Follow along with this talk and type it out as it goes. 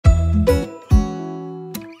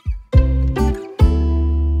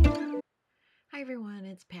Hi everyone,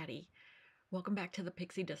 it's Patty. Welcome back to the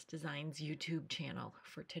Pixi Dust Designs YouTube channel.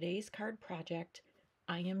 For today's card project,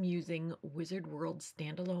 I am using Wizard World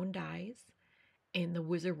standalone dies and the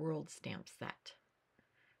Wizard World stamp set.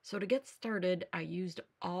 So to get started, I used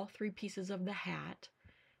all three pieces of the hat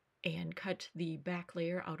and cut the back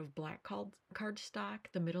layer out of black cardstock,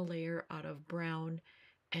 the middle layer out of brown,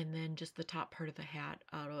 and then just the top part of the hat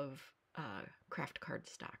out of craft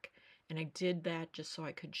cardstock. And I did that just so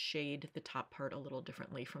I could shade the top part a little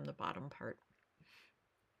differently from the bottom part.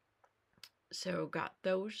 So got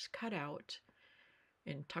those cut out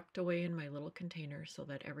and tucked away in my little container so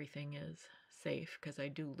that everything is safe, because I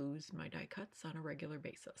do lose my die cuts on a regular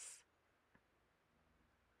basis.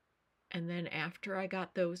 And then after I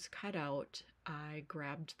got those cut out, I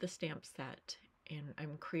grabbed the stamp set and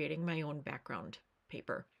I'm creating my own background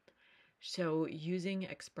paper. So using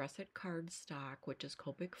Express It cardstock, which is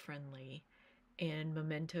Copic friendly, and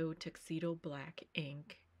Memento Tuxedo Black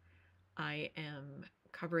ink, I am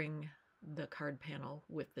covering the card panel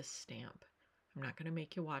with this stamp. I'm not going to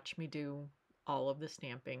make you watch me do all of the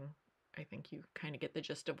stamping. I think you kind of get the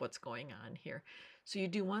gist of what's going on here. So you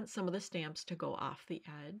do want some of the stamps to go off the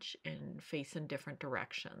edge and face in different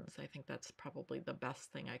directions. I think that's probably the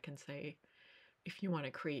best thing I can say if you want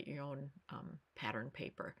to create your own pattern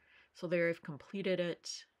paper. So there, I've completed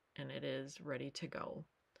it and it is ready to go.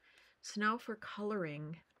 So now for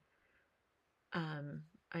coloring,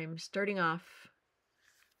 I'm starting off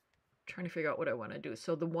trying to figure out what I want to do.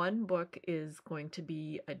 So the one book is going to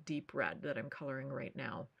be a deep red that I'm coloring right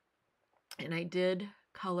now. And I did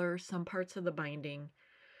color some parts of the binding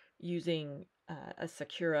using a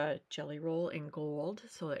Sakura jelly roll in gold.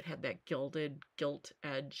 So it had that gilded,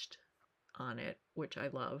 gilt-edged on it, which I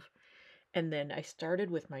love. And then I started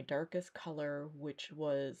with my darkest color, which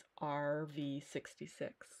was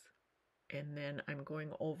RV66. And then I'm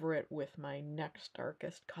going over it with my next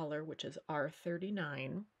darkest color, which is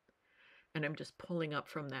R39. And I'm just pulling up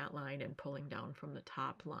from that line and pulling down from the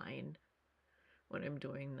top line when I'm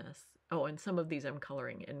doing this. Oh, and some of these I'm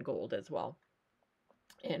coloring in gold as well.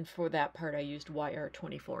 And for that part, I used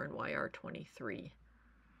YR24 and YR23.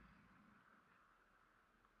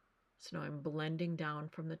 So now I'm blending down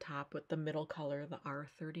from the top with the middle color, the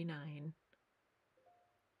R39.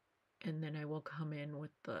 And then I will come in with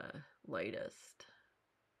the lightest.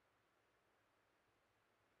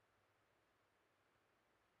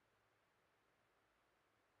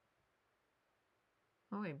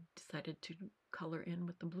 Oh, I decided to color in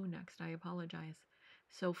with the blue next. I apologize.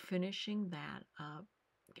 So finishing that up,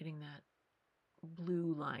 getting that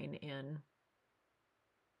blue line in.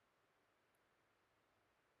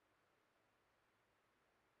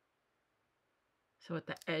 So at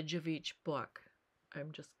the edge of each book,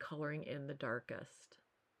 I'm just coloring in the darkest.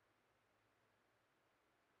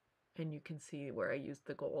 And you can see where I used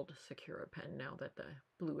the gold Sakura pen now that the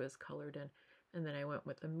blue is colored in. And then I went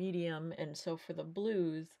with the medium. And so for the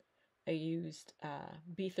blues, I used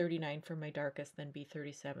B39 for my darkest, then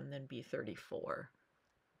B37, then B34.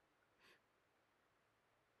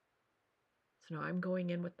 So now I'm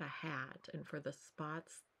going in with the hat, and for the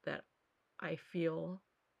spots that I feel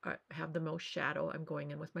have the most shadow, I'm going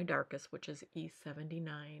in with my darkest, which is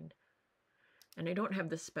E79. And I don't have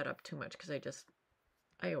this sped up too much because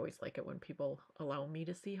I always like it when people allow me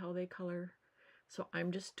to see how they color. So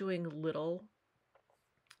I'm just doing little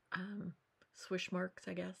swish marks,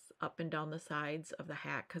 I guess, up and down the sides of the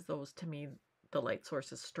hat, because those, to me, the light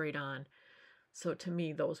source is straight on. So to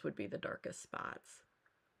me, those would be the darkest spots.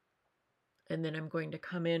 And then I'm going to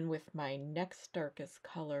come in with my next darkest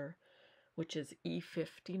color, which is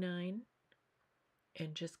E59,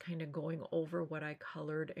 and just kind of going over what I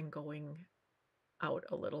colored and going out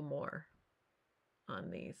a little more on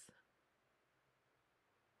these.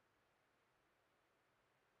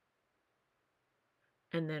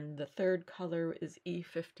 And then the third color is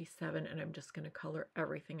E57, and I'm just going to color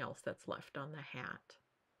everything else that's left on the hat.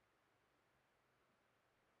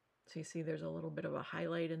 So you see there's a little bit of a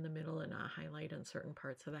highlight in the middle and a highlight on certain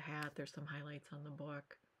parts of the hat. There's some highlights on the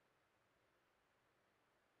book.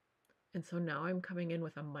 And so now I'm coming in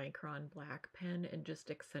with a Micron black pen and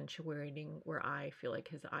just accentuating where I feel like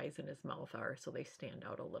his eyes and his mouth are, so they stand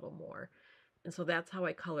out a little more. And so that's how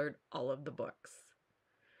I colored all of the books.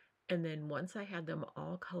 And then once I had them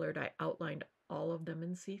all colored, I outlined all of them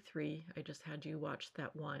in C3. I just had you watch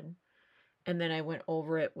that one. And then I went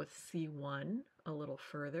over it with C1 a little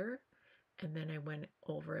further. And then I went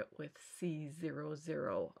over it with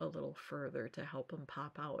C00 a little further to help them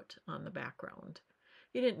pop out on the background.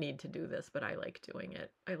 You didn't need to do this, but I like doing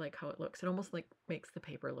it. I like how it looks. It almost like makes the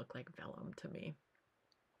paper look like vellum to me.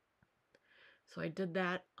 So I did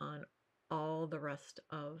that on all the rest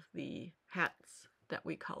of the hats that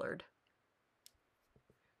we colored.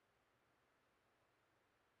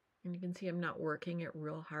 And you can see I'm not working it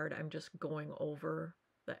real hard. I'm just going over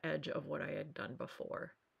the edge of what I had done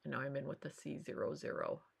before. And now I'm in with the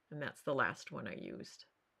C00, and that's the last one I used.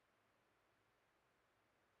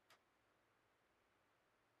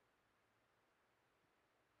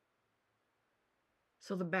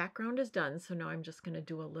 So the background is done, so now I'm just going to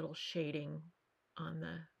do a little shading on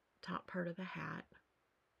the top part of the hat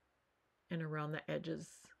and around the edges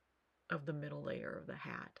of the middle layer of the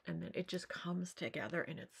hat, and then it just comes together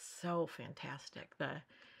and it's so fantastic.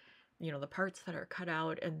 The parts that are cut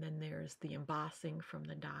out, and then there's the embossing from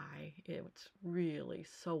the die. It's really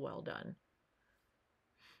so well done.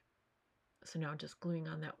 So now just gluing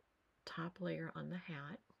on that top layer on the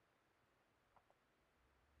hat.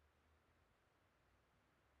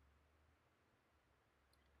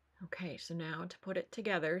 Okay, so now to put it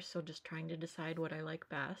together, so just trying to decide what I like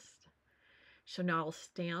best. So now I'll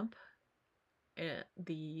stamp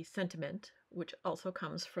the sentiment, which also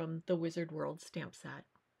comes from the Wizard World stamp set.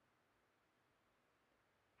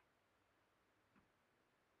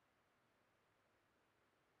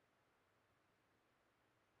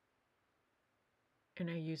 And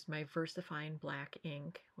I used my VersaFine black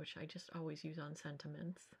ink, which I just always use on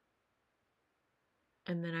sentiments.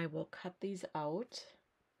 And then I will cut these out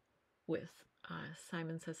with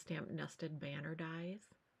Simon Says Stamp nested banner dies.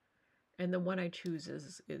 And the one I choose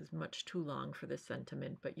is much too long for this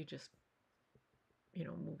sentiment, but you just,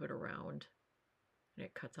 move it around and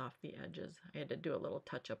it cuts off the edges. I had to do a little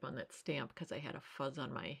touch up on that stamp because I had a fuzz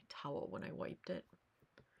on my towel when I wiped it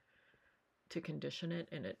to condition it,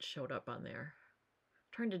 and it showed up on there.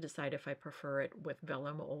 I'm trying to decide if I prefer it with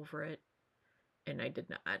vellum over it, and I did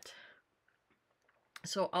not.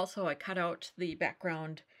 So also I cut out the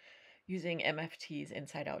background using MFT's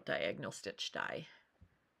Inside Out Diagonal Stitch die.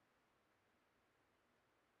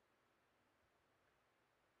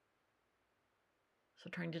 So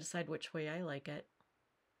trying to decide which way I like it.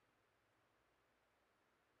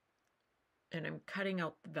 And I'm cutting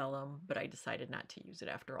out the vellum, but I decided not to use it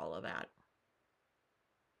after all of that.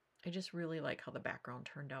 I just really like how the background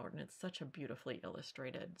turned out, and it's such a beautifully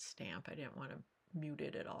illustrated stamp. I didn't want to mute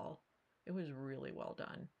it at all. It was really well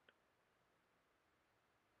done.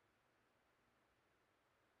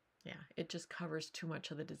 Yeah, it just covers too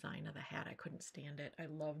much of the design of the hat. I couldn't stand it. I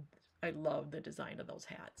love the design of those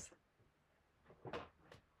hats.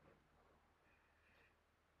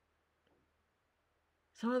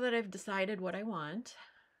 So now that I've decided what I want,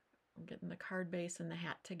 I'm getting the card base and the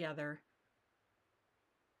hat together.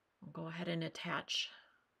 I'll go ahead and attach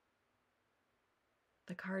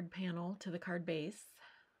the card panel to the card base.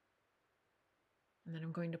 And then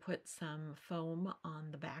I'm going to put some foam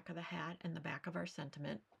on the back of the hat and the back of our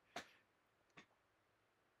sentiment.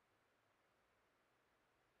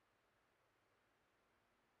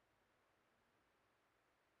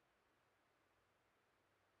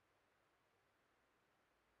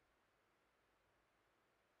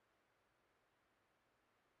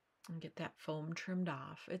 And get that foam trimmed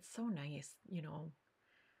off. It's so nice,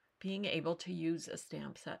 being able to use a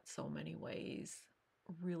stamp set so many ways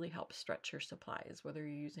really helps stretch your supplies, whether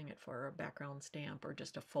you're using it for a background stamp or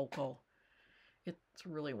just a focal. It's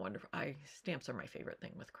really wonderful. Stamps are my favorite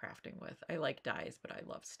thing with crafting with. I like dies, but I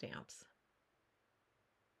love stamps.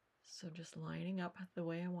 So just lining up the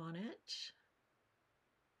way I want it.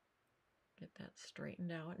 Get that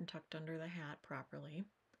straightened out and tucked under the hat properly.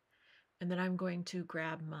 And then I'm going to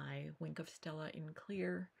grab my Wink of Stella in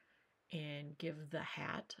clear and give the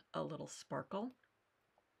hat a little sparkle.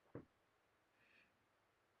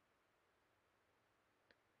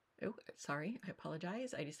 Oh, sorry, I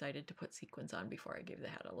apologize. I decided to put sequins on before I gave the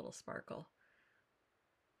hat a little sparkle.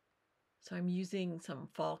 So I'm using some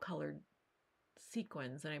fall colored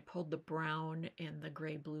sequins, and I pulled the brown and the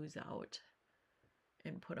gray blues out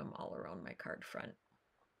and put them all around my card front.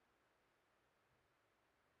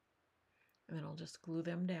 And then I'll just glue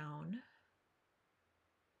them down.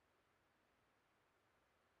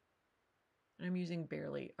 And I'm using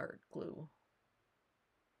Barely Art glue,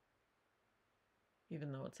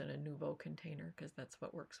 even though it's in a Nuvo container, because that's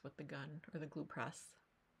what works with the gun or the glue press.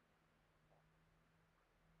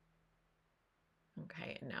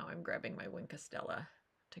 Okay, and now I'm grabbing my Wink of Stella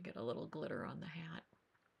to get a little glitter on the hat.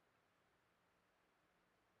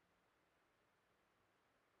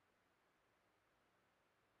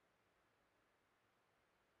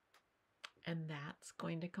 And that's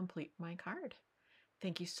going to complete my card.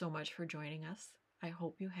 Thank you so much for joining us. I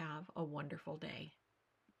hope you have a wonderful day.